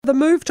The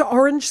move to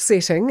orange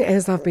setting,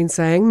 as I've been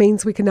saying,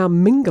 means we can now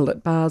mingle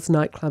at bars,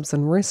 nightclubs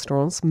and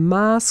restaurants,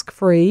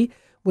 mask-free,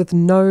 with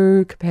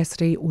no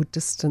capacity or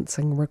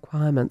distancing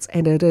requirements.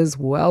 And it is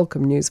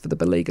welcome news for the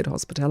beleaguered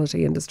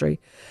hospitality industry.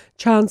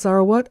 Chan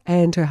Sarawat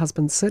and her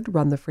husband Sid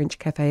run the French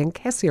Cafe and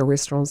Cassia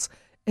restaurants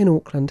in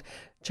Auckland.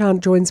 Chan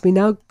joins me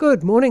now.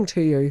 Good morning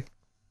to you.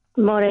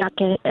 Morning,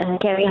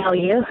 Kerry. How are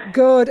you?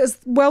 Good. Is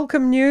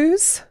welcome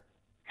news?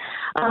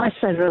 It's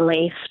a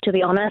relief, to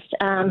be honest,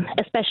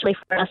 especially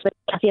for us with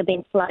Cassia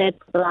being flooded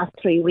for the last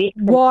 3 weeks.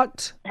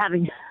 What?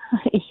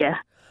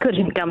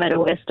 Couldn't come at a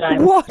worse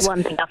time. What?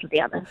 One thing after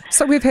the other.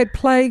 So we've had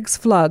plagues,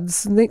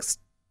 floods. Next,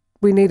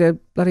 we need a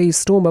bloody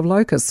storm of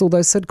locusts,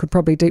 although Sid could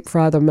probably deep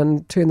fry them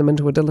and turn them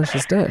into a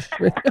delicious dish.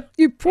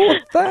 You poor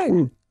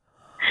thing.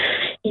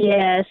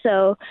 Yeah,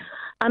 so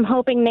I'm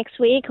hoping next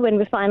week when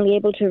we're finally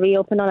able to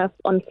reopen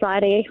on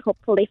Friday,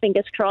 hopefully,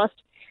 fingers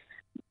crossed,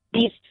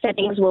 these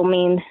settings will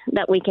mean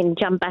that we can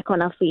jump back on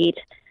our feet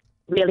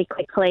really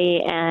quickly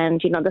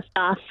and, the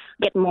staff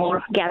get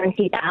more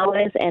guaranteed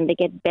hours and they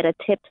get better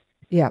tips.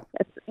 Yeah.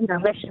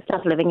 Let's just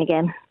start living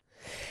again.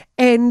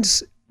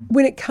 And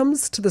when it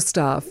comes to the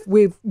staff,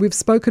 we've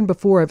spoken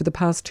before over the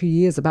past 2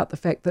 years about the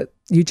fact that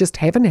you just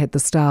haven't had the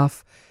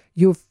staff.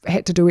 You've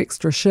had to do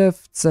extra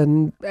shifts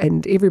and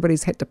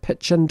everybody's had to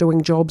pitch in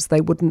doing jobs they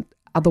wouldn't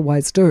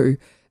otherwise do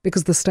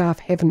because the staff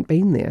haven't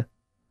been there.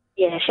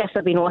 Yeah, chefs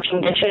have been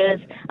washing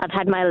dishes. I've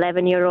had my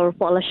 11-year-old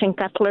polishing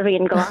cutlery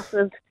and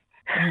glasses,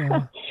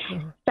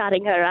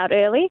 starting her out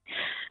early.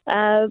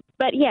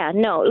 But yeah,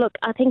 no, look,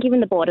 I think even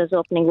the borders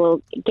opening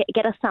will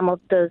get us some of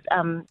those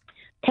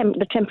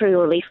the temporary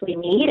relief we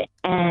need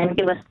and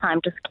give us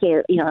time to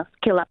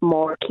skill up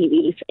more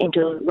Kiwis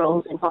into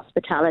roles in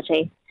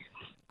hospitality.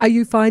 Are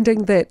you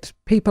finding that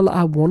people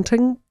are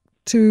wanting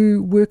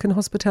to work in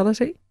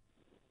hospitality?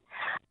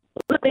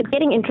 Look, we're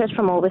getting interest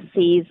from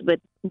overseas with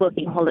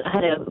working holiday. I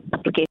had an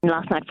application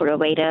last night for a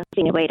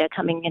senior waiter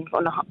coming in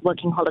on a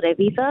working holiday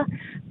visa.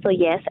 So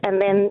yes, and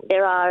then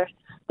there are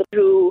the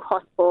true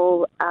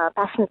hospital,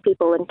 passionate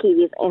people and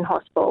Kiwis in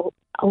hospital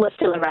who are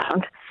still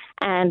around.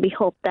 And we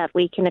hope that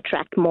we can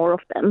attract more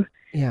of them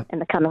in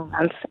the coming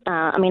months.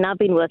 I've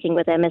been working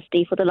with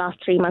MSD for the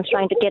last 3 months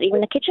trying to get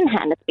even a kitchen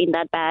hand. It's been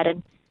that bad.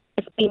 And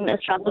it's been a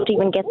struggle to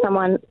even get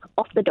someone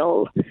off the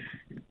dole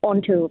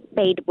onto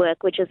paid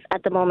work, which is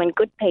at the moment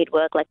good paid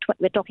work. Like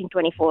we're talking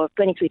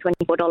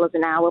 $24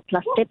 an hour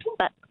plus tips,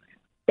 but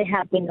there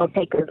have been no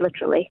takers,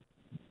 literally.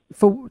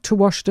 To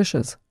wash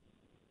dishes?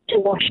 To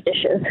wash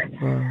dishes.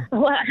 Wow.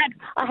 Well,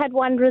 I had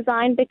one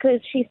resign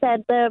because she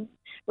said the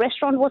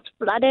restaurant was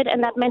flooded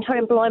and that meant her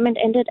employment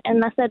ended.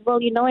 And I said, well,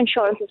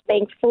 insurance is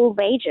paying full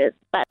wages,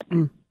 but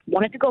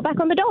wanted to go back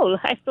on the dole.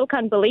 I still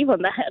can't believe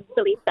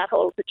that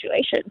whole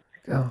situation.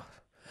 Oh.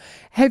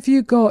 Have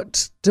you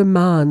got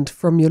demand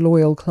from your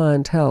loyal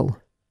clientele?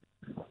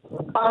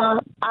 I'm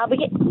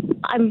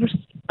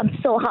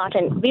so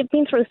heartened. We've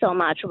been through so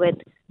much with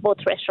both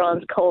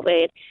restaurants,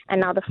 COVID,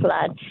 and now the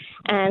flood.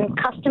 And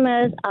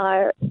customers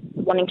are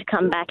wanting to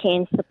come back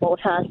in,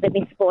 support us. They've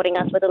been supporting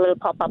us with a little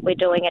pop-up we're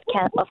doing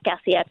of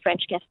Cassia at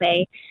French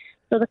Cafe.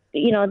 So,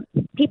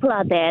 people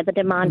are there, the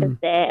demand is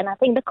there, and I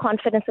think the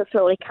confidence is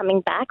slowly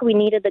coming back. We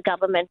needed the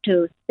government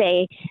to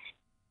say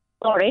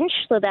orange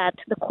so that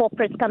the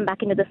corporates come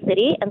back into the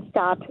city and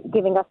start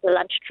giving us the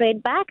lunch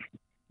trade back,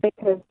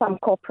 because some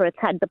corporates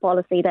had the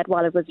policy that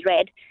while it was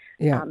red,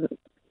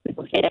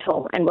 people stayed at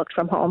home and worked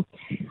from home.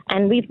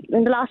 And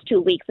in the last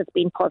 2 weeks, it's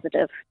been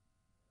positive,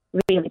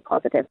 really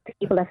positive.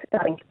 People are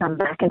starting to come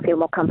back and feel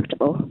more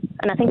comfortable.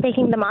 And I think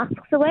taking the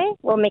masks away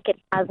will make it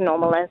as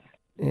normal as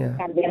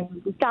can be.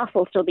 And the staff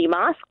will still be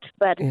masked,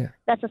 but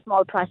that's a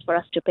small price for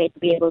us to pay to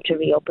be able to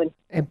reopen.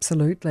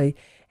 Absolutely.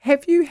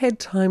 Have you had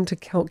time to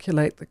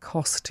calculate the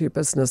cost to your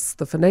business,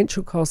 the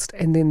financial cost,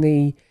 and then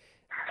the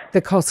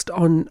cost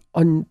on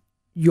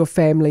your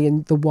family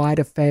and the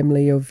wider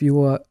family of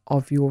your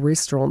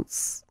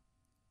restaurants?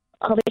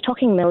 We're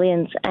talking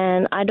millions,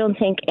 and I don't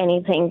think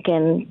anything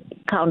can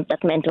count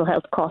that mental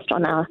health cost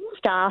on our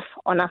staff,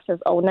 on us as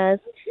owners.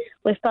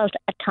 We've felt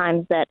at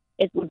times that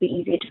it would be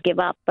easier to give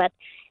up, but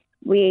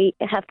we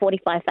have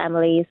 45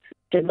 families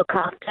to look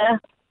after,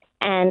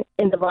 and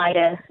in the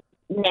wider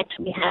net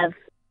we have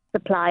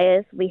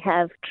suppliers, we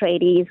have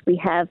tradies, we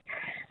have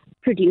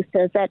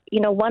producers that,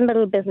 one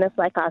little business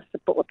like ours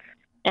supports.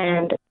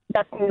 And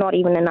that's not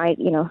even when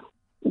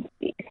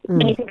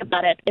you think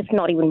about it, it's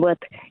not even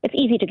it's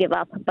easy to give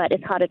up, but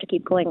it's harder to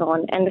keep going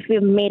on. And if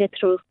we've made it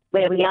through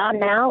where we are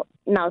now's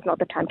not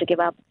the time to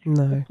give up.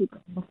 No.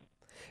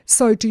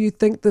 So do you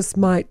think this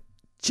might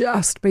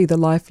just be the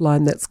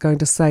lifeline that's going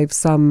to save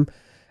some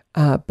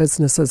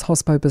businesses,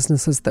 hospo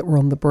businesses that were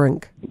on the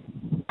brink?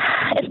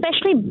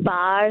 Especially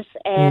bars,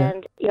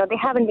 and they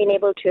haven't been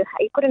able to.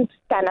 You couldn't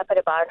stand up at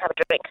a bar and have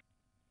a drink.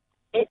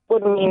 It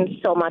would mean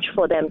so much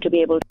for them to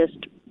be able to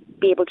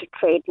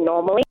trade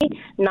normally.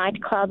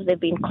 Nightclubs, they've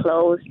been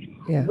closed.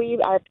 Yeah. We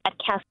at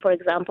CAF, for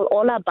example,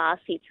 all our bar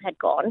seats had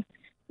gone.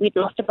 We'd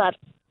lost about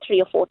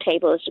 3 or 4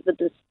 tables with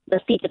the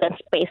seated and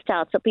spaced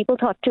out. So people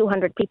thought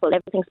 200 people,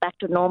 everything's back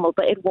to normal,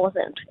 but it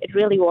wasn't. It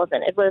really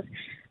wasn't. It was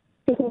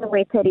taking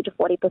away 30 to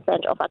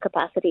 40% of our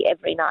capacity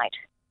every night.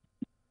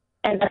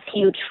 And that's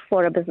huge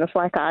for a business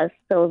like ours.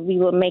 So we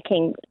were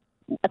making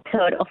a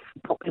third of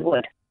what we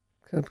would.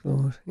 Good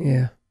Lord,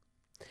 yeah.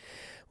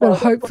 Well,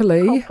 So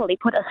hopefully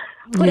put us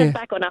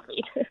back on our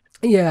feet.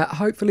 Yeah,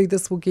 hopefully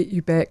this will get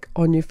you back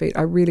on your feet.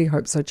 I really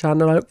hope so,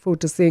 Chan. And I look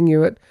forward to seeing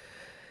you at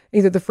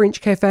either the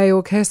French Cafe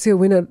or Cassia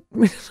when it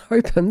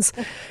opens.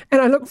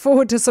 And I look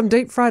forward to some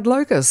deep fried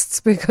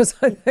locusts because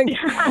I think...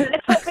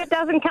 Let's hope it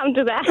doesn't come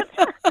to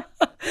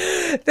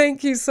that.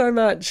 Thank you so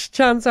much.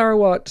 Chan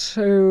Sarawat,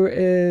 who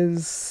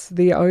is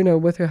the owner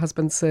with her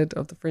husband Sid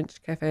of the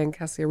French Cafe and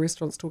Cassia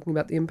restaurants, talking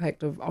about the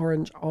impact of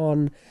Orange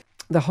on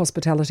the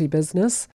hospitality business.